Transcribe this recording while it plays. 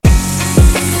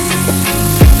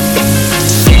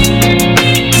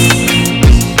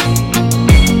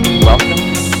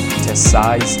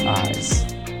Size Eyes,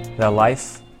 the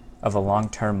life of a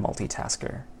long-term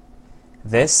multitasker.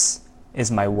 This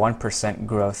is my 1%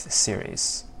 growth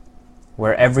series,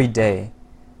 where every day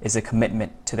is a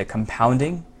commitment to the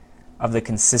compounding of the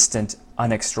consistent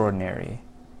unextraordinary,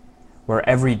 where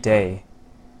every day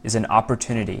is an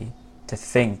opportunity to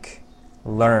think,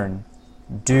 learn,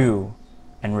 do,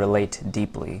 and relate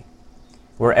deeply,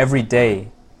 where every day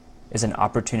is an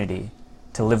opportunity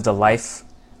to live the life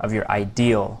of your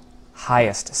ideal,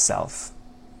 highest self.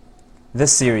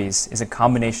 This series is a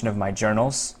combination of my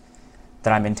journals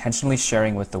that I'm intentionally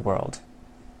sharing with the world.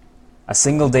 A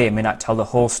single day may not tell the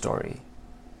whole story,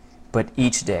 but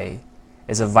each day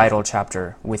is a vital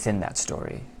chapter within that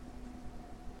story.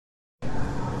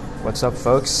 What's up,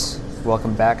 folks?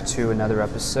 Welcome back to another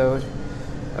episode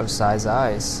of Size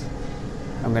Eyes.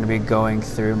 I'm going to be going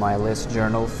through my list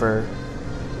journal for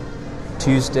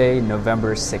Tuesday,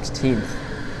 November 16th.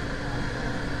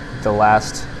 The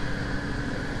last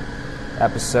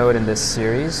episode in this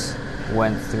series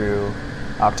went through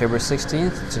October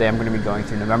 16th. Today I'm going to be going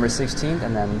through November 16th,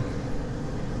 and then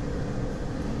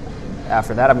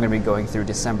after that I'm going to be going through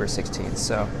December 16th.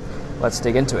 So let's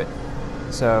dig into it.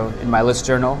 So in my list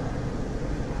journal,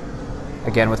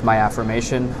 again with my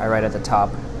affirmation, I write at the top,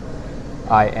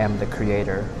 I am the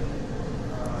creator.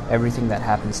 Everything that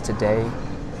happens today,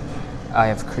 I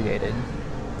have created.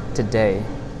 Today,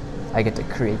 I get to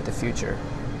create the future.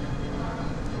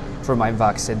 For my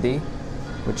Vak Siddhi,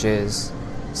 which is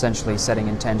essentially setting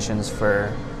intentions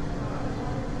for,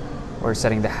 or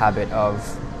setting the habit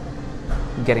of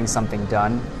getting something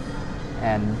done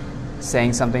and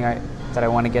saying something that I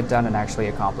want to get done and actually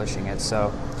accomplishing it.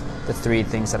 So the three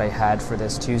things that I had for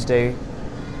this Tuesday,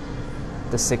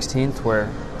 the 16th,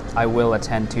 where I will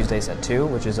attend Tuesdays at 2,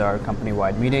 which is our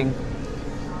company-wide meeting.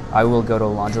 I will go to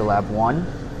LaundroLab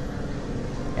 1,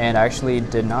 and I actually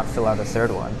did not fill out a third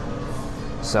one.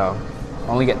 So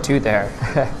only get 2 there.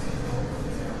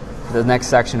 The next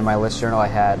section in my list journal I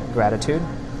had gratitude.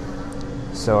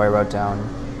 So I wrote down,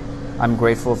 I'm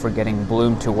grateful for getting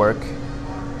Bloom to work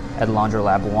at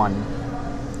LaundroLab 1,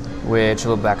 which, a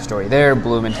little backstory there,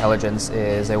 Bloom Intelligence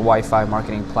is a Wi-Fi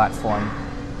marketing platform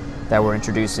that we're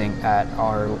introducing at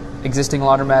our existing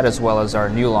laundromat as well as our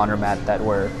new laundromat that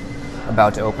we're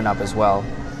about to open up as well.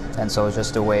 And so it's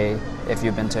just a way, if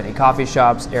you've been to any coffee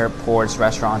shops, airports,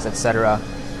 restaurants, etc.,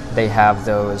 they have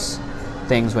those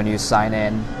things when you sign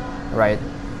in, right?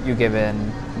 You give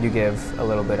a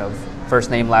little bit of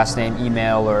first name, last name,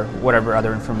 email, or whatever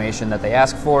other information that they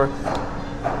ask for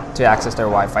to access their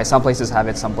Wi-Fi. Some places have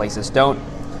it, some places don't.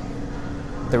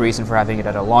 The reason for having it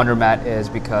at a laundromat is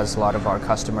because a lot of our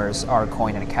customers are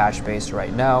coin and cash based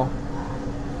right now.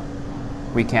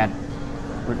 We can't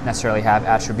necessarily have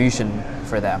attribution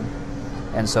for them.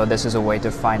 And so this is a way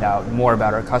to find out more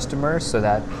about our customers so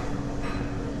that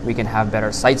we can have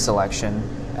better site selection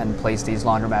and place these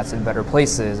laundromats in better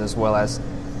places, as well as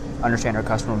understand our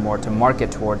customer more to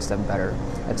market towards them better,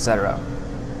 etc.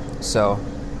 So,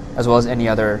 as well as any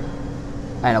other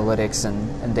analytics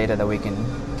and data that we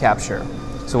can capture.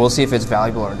 So we'll see if it's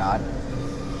valuable or not.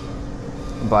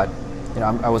 But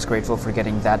I was grateful for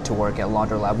getting that to work at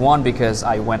LaundroLab 1 because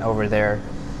I went over there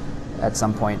at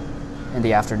some point in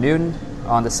the afternoon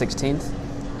on the 16th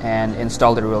and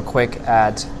installed it real quick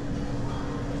at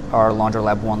our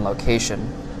LaundroLab 1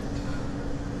 location.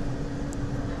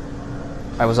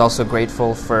 I was also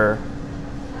grateful for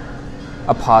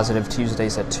a positive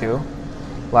Tuesdays at 2.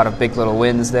 A lot of big little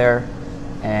wins there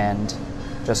and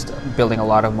just building a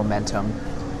lot of momentum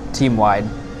team-wide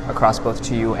across both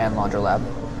TU and LaundroLab.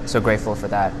 So grateful for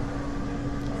that.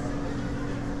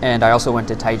 And I also went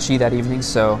to Tai Chi that evening,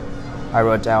 so I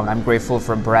wrote down, I'm grateful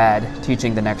for Brad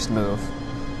teaching the next move.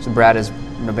 So Brad has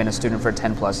been a student for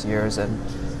 10 plus years, and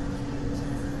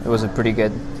it was a pretty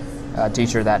good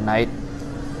teacher that night.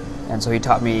 And so he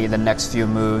taught me the next few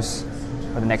moves,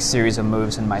 or the next series of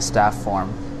moves in my staff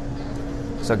form.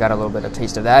 So I got a little bit of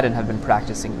taste of that and have been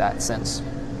practicing that since.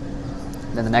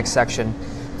 Then the next section,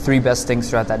 3 best things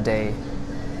throughout that day.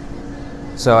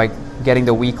 So getting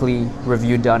the weekly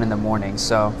review done in the morning.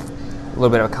 So a little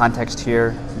bit of context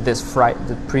here.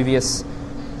 The previous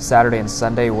Saturday and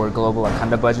Sunday were Global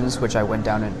Akhanda Bhajans, which I went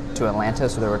down to Atlanta.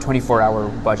 So there were a 24-hour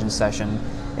bhajan session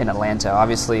in Atlanta.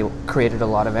 Obviously created a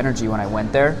lot of energy when I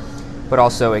went there, but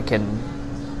also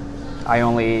I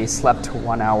only slept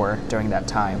 1 hour during that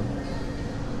time.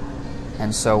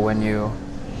 And so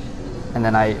and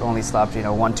then I only slept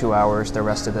 1-2 hours the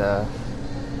rest of the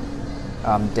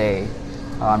day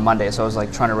on Monday. So I was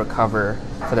trying to recover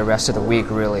for the rest of the week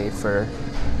really for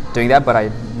doing that, but I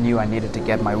knew I needed to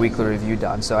get my weekly review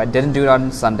done. So I didn't do it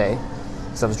on Sunday,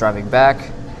 so I was driving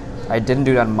back. I didn't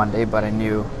do it on Monday, but I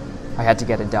knew I had to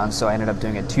get it done, so I ended up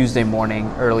doing it Tuesday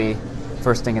morning, early,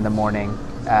 first thing in the morning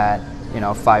at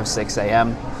 5, 6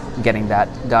 a.m., getting that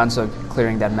done, so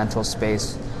clearing that mental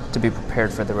space to be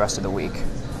prepared for the rest of the week.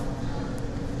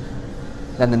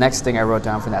 Then the next thing I wrote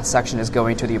down from that section is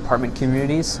going to the apartment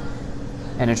communities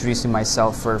and introducing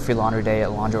myself for Free Laundry Day at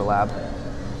LaundroLab.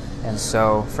 And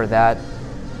so for that,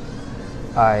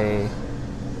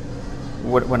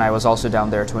 when I was also down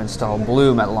there to install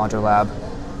Bloom at LaundroLab,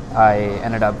 I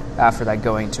ended up, after that,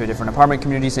 going to different apartment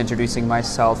communities, introducing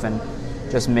myself and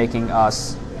just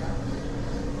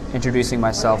introducing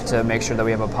myself to make sure that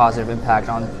we have a positive impact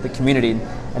on the community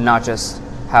and not just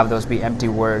have those be empty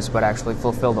words, but actually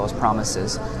fulfill those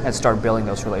promises and start building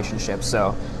those relationships.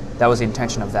 So that was the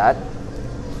intention of that.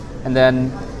 And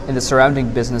then in the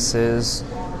surrounding businesses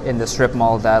in the strip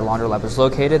mall that LaundroLab is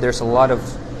located, there's a lot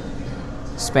of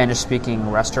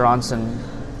Spanish-speaking restaurants and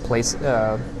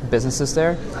businesses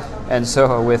there. And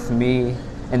so with me,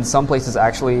 in some places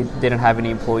actually didn't have any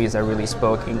employees that really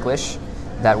spoke English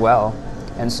that well.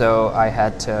 And so I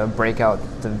had to break out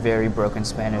the very broken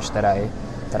Spanish that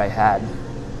I had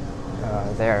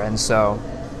there. And so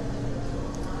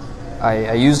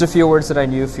I used a few words that I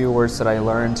knew, a few words that I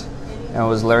learned and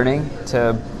was learning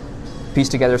to piece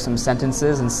together some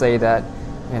sentences and say that,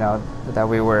 that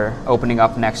we were opening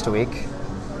up next week.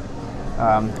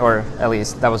 Or at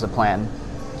least that was the plan.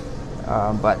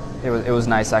 But it was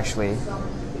nice actually,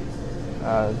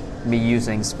 me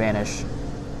using Spanish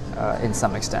in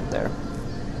some extent there.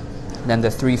 Then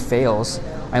the 3 fails,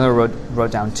 I only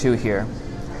wrote down 2 here.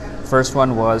 First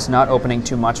one was not opening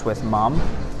too much with Mom,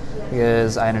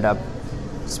 because I ended up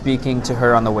speaking to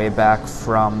her on the way back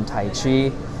from Tai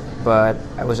Chi, but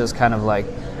I was just kind of like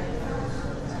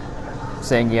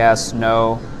saying yes,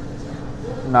 no,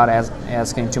 not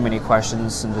asking too many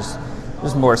questions, and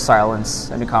just more silence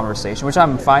in the conversation, which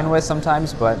I'm fine with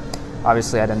sometimes, but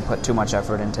obviously I didn't put too much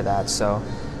effort into that, so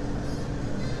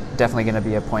definitely going to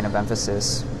be a point of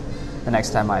emphasis the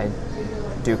next time I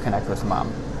do connect with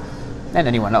Mom, and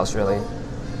anyone else really.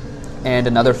 And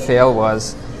another fail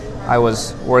was I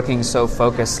was working so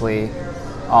focusedly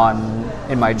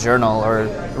in my journal or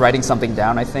writing something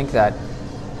down, I think, that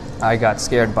I got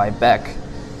scared by Beck,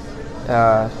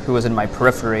 who was in my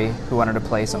periphery, who wanted to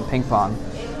play some ping pong.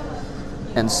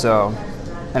 And so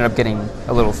I ended up getting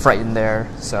a little frightened there.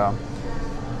 So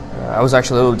I was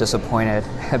actually a little disappointed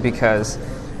because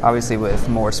obviously with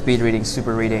more speed reading,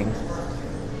 super reading,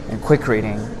 and quick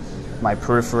reading, my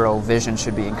peripheral vision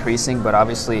should be increasing, but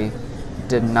obviously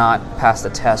did not pass the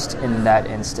test in that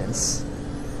instance.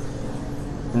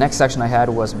 The next section I had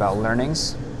was about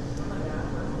learnings.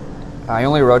 I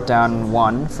only wrote down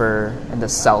 1 in the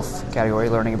self category,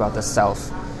 learning about the self,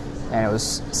 and it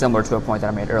was similar to a point that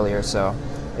I made earlier. So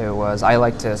it was, I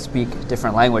like to speak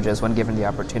different languages when given the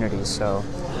opportunity. So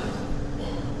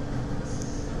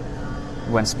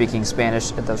when speaking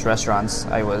Spanish at those restaurants,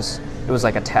 it was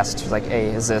like a test. It was like,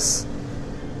 hey,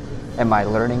 am I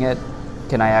learning it?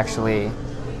 Can I actually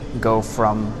go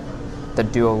from the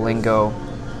Duolingo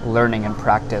learning and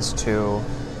practice to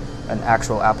an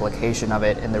actual application of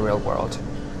it in the real world?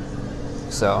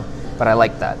 So, but I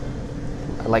like that.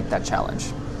 I like that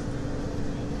challenge.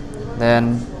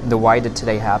 Then the why did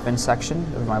today happen section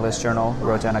of my list journal,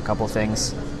 wrote down a couple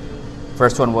things.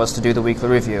 First one was to do the weekly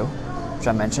review, which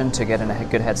I mentioned, to get in a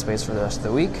good headspace for the rest of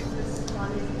the week.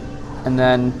 And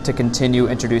then to continue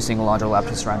introducing LaundroLab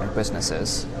to surrounding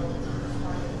businesses.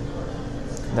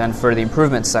 Then for the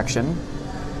improvement section,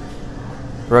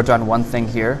 wrote down 1 thing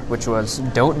here, which was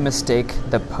don't mistake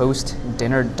the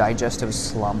post-dinner digestive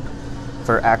slump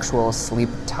for actual sleep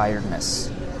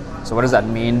tiredness. So what does that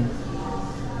mean?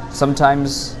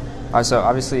 Sometimes, so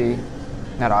obviously,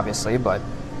 not obviously, but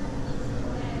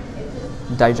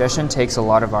digestion takes a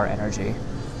lot of our energy.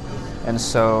 And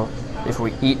so if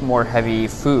we eat more heavy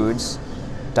foods,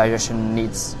 digestion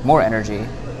needs more energy,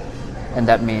 and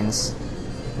that means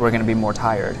we're going to be more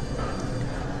tired.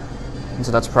 And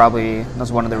so that's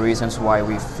one of the reasons why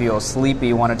we feel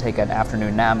sleepy, want to take an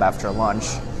afternoon nap after lunch.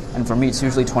 And for me, it's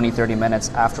usually 20-30 minutes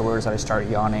afterwards that I start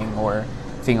yawning or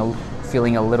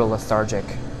feeling a little lethargic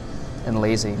and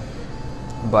lazy.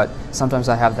 But sometimes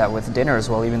I have that with dinner as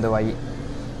well, even though I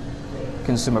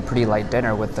consume a pretty light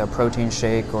dinner with a protein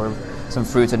shake or some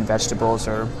fruits and vegetables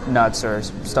or nuts or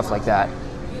stuff like that.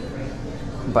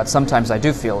 But sometimes I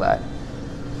do feel that.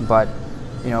 But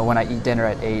when I eat dinner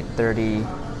at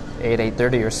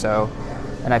 8:30 or so,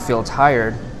 and I feel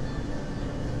tired,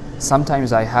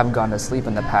 sometimes I have gone to sleep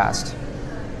in the past.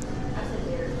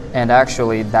 And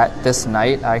actually, this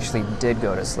night, I actually did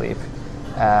go to sleep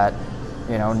at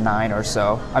 9 or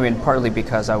so. I mean, partly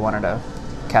because I wanted to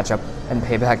catch up and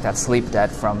pay back that sleep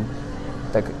debt from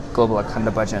the Global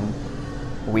Akhanda Bhajan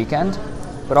weekend,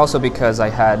 but also because I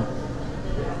had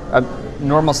a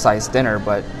normal sized dinner,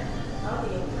 but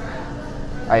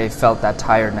I felt that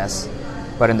tiredness.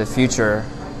 But in the future,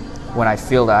 when I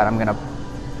feel that, I'm going to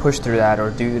push through that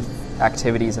or do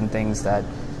activities and things that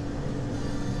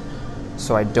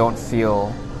so I don't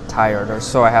feel tired, or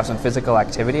so I have some physical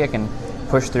activity. I can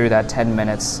push through that 10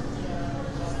 minutes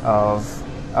of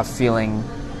feeling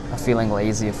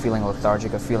lazy, of feeling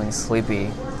lethargic, of feeling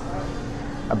sleepy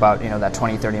about that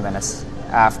 20-30 minutes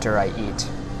after I eat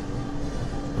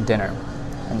dinner.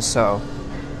 And so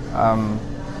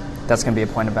that's going to be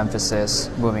a point of emphasis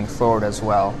moving forward as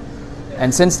well.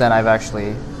 And since then, I've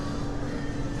actually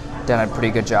done a pretty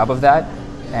good job of that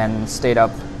and stayed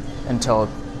up until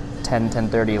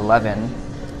 10:30, 11,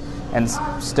 and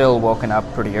still woken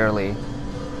up pretty early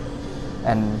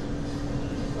and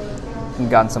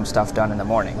gotten some stuff done in the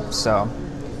morning. So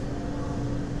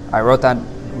I wrote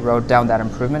down that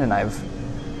improvement, and I've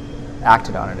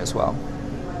acted on it as well.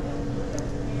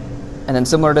 And then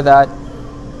similar to that,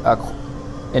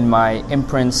 in my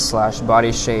imprints /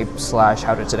 body shape /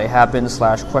 how did today happen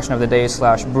 / question of the day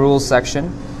 / rules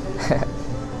section,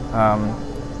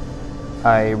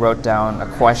 I wrote down a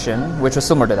question which was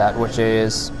similar to that, which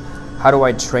is, how do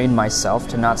I train myself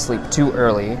to not sleep too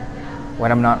early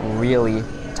when I'm not really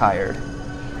tired?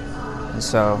 And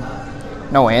so,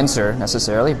 no answer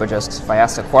necessarily, but just if I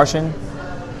ask a question,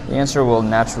 the answer will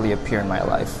naturally appear in my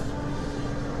life.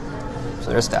 So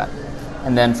there's that.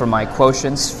 And then for my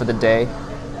quotients for the day,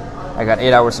 I got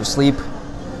 8 hours of sleep,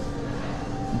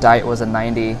 diet was a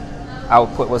 90,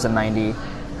 output was a 90,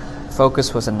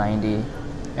 focus was a 90,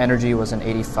 energy was an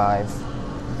 85,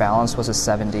 balance was a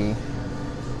 70,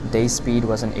 day speed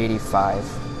was an 85,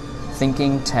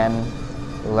 thinking 10,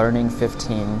 learning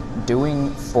 15, doing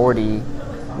 40,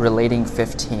 relating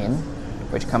 15,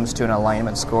 which comes to an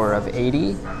alignment score of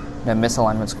 80, and a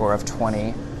misalignment score of 20,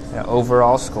 and an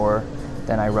overall score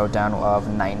then I wrote down of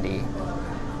 90.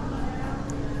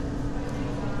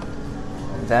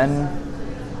 Then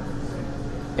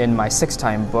in my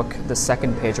 6-time book, the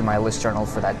second page of my list journal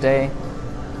for that day,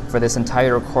 for this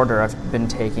entire quarter, I've been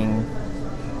taking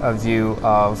a view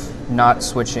of not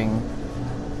switching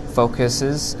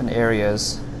focuses and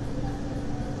areas.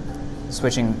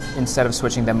 Instead of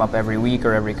switching them up every week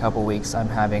or every couple weeks, I'm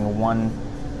having one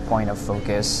point of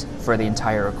focus for the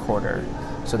entire quarter,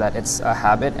 so that it's a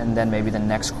habit, and then maybe the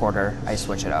next quarter I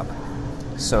switch it up.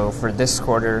 So for this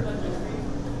quarter,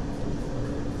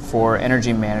 for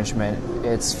energy management,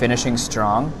 it's finishing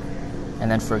strong,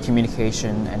 and then for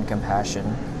communication and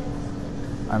compassion,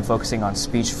 I'm focusing on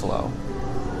speech flow.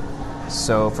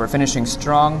 So for finishing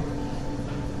strong,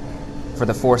 for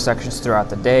the 4 sections throughout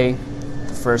the day,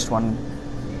 the first one,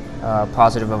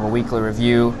 positive of a weekly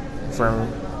review, for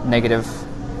negative,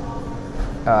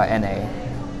 NA.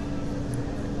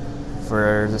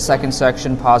 For the second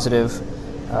section, positive,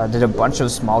 did a bunch of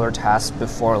smaller tasks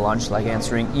before lunch, like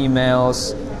answering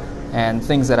emails and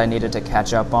things that I needed to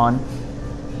catch up on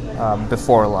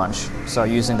before lunch. So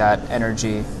using that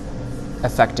energy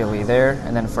effectively there.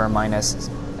 And then for a minus,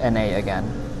 NA again.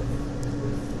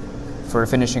 For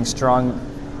finishing strong,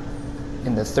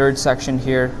 in the third section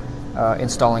here,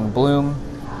 installing Bloom,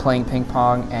 playing ping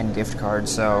pong, and gift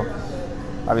cards. So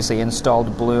obviously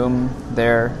installed Bloom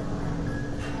there.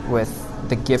 With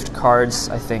the gift cards,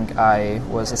 I think I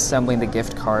was assembling the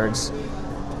gift cards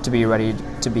to be ready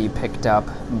to be picked up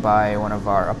by one of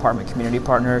our apartment community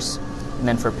partners. And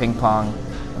then for ping pong,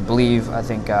 I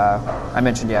think I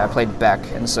mentioned, I played Beck,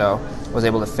 and so was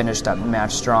able to finish that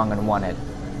match strong and won it.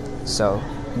 So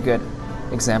good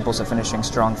examples of finishing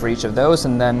strong for each of those,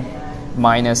 and then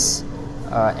minus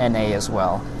NA as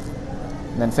well.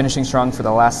 And then finishing strong for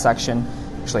the last section,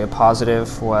 actually a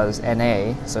positive was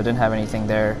NA, so I didn't have anything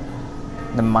there.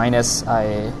 The minus,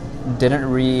 I didn't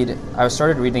read. I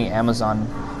started reading an Amazon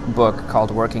book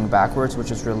called Working Backwards, which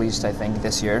was released, I think,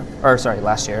 last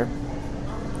year.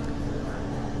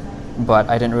 But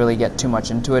I didn't really get too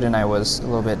much into it, and I was a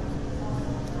little bit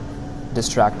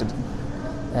distracted.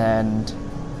 And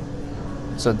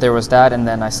so there was that, and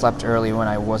then I slept early when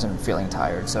I wasn't feeling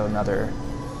tired, so another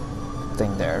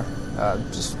thing there,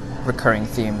 just recurring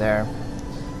theme there.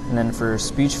 And then for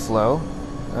speech flow,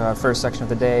 first section of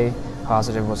the day,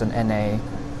 positive was an NA,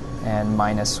 and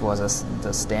minus was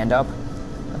the stand-up.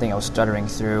 I think I was stuttering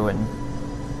through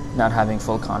and not having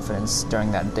full confidence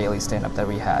during that daily stand-up that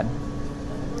we had.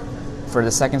 For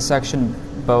the second section,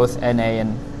 both NA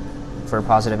and for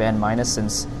positive and minus,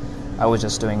 since I was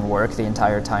just doing work the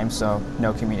entire time, so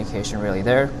no communication really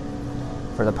there.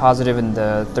 For the positive in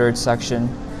the third section,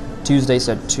 Tuesday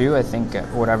said 2. I think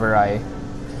whatever I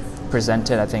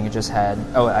presented, I think it just had,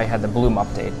 I had the Bloom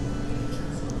update.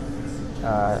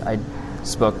 I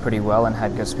spoke pretty well and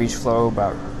had good speech flow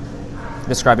about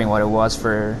describing what it was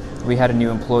we had a new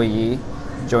employee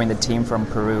join the team from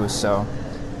Peru, so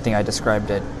I think I described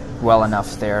it well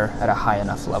enough there at a high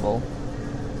enough level,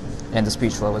 and the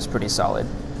speech flow was pretty solid.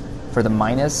 For the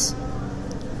minus,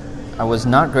 I was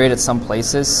not great at some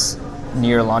places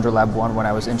near Laundrolab 1 when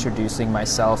I was introducing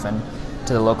myself and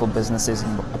to the local businesses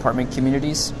and apartment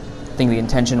communities. I think the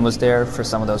intention was there for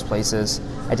some of those places.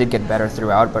 I did get better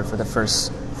throughout, but for the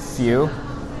first few,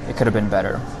 it could have been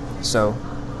better. So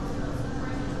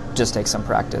just take some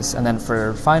practice. And then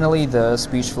for finally the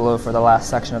speech flow for the last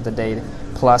section of the day,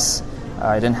 plus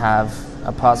I didn't have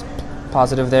a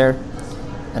positive there.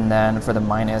 And then for the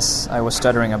minus, I was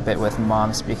stuttering a bit with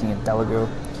mom speaking in Telugu.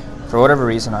 For whatever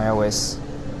reason, I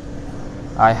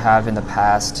have in the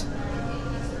past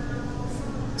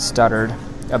stuttered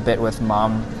a bit with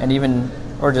mom, and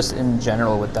or just in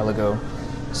general with Telugu.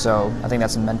 So I think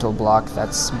that's a mental block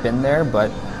that's been there, but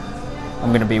I'm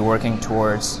going to be working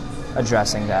towards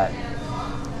addressing that.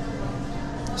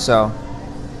 So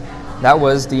that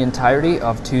was the entirety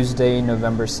of Tuesday,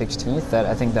 November 16th.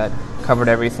 I think that covered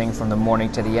everything from the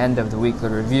morning to the end of the weekly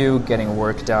review, getting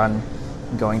work done,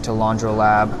 going to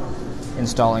Laundrolab,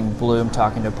 installing Bloom,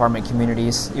 talking to apartment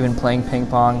communities, even playing ping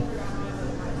pong,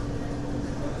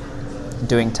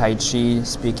 doing Tai Chi,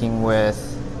 speaking with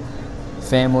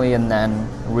family, and then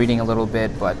reading a little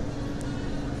bit, but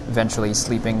eventually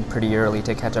sleeping pretty early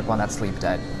to catch up on that sleep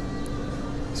debt.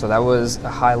 So that was a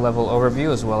high-level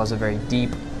overview as well as a very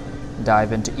deep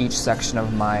dive into each section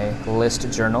of my list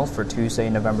journal for Tuesday,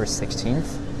 November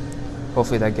 16th.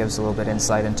 Hopefully that gives a little bit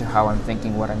insight into how I'm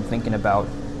thinking, what I'm thinking about,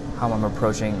 how I'm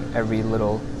approaching every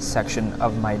little section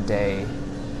of my day.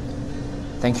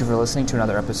 Thank you for listening to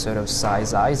another episode of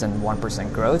Size Eyes and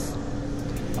 1% Growth.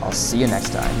 I'll see you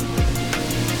next time.